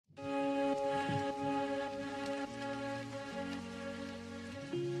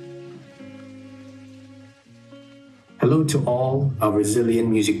Hello to all our resilient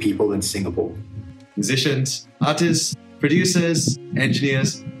music people in Singapore. Musicians, artists, producers,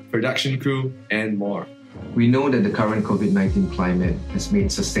 engineers, production crew, and more. We know that the current COVID-19 climate has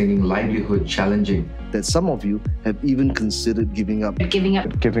made sustaining livelihood challenging. That some of you have even considered giving up your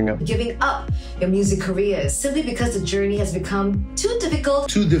music careers simply because the journey has become too difficult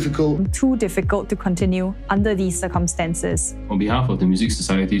to continue under these circumstances. On behalf of the Music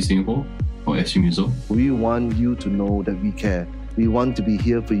Society of Singapore, or SGMUSO, we want you to know that we care. We want to be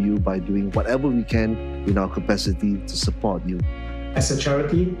here for you by doing whatever we can in our capacity to support you. As a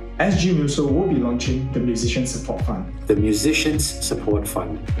charity, SGMUSO will be launching the Musician Support Fund. The Musicians Support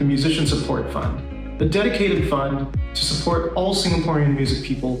Fund. The Musician Support Fund, a dedicated fund to support all Singaporean music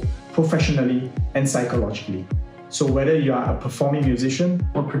people professionally and psychologically. So whether you are a performing musician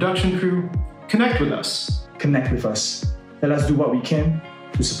or production crew, connect with us. Connect with us. Let us do what we can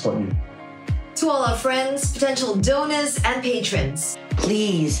to support you. To all our friends, potential donors, and patrons,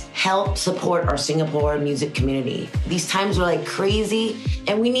 please help support our Singapore music community. These times are like crazy,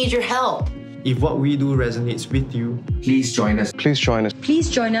 and we need your help. If what we do resonates with you, please join us. Please join us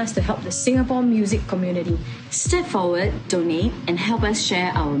to help the Singapore music community. Step forward, donate, and help us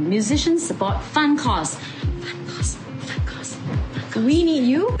share our Musician Support Fund cause. We need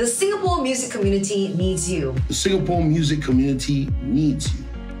you. The Singapore music community needs you. The Singapore music community needs you.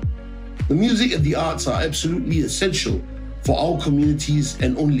 The music and the arts are absolutely essential for our communities,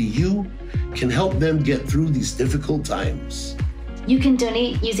 and only you can help them get through these difficult times. You can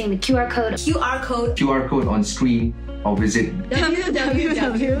donate using the QR code on screen, or visit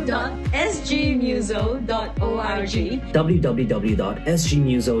www.sgmuso.org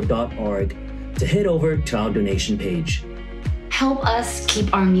www.sgmuso.org to head over to our donation page. Help us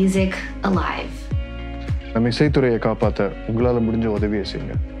keep our music alive.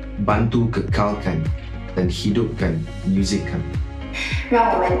 Bantu kekalkan dan hidupkan music kami. 让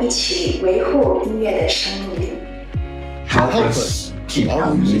我们一起维护音乐的声音。 Help us keep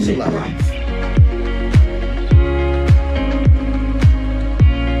our music alive.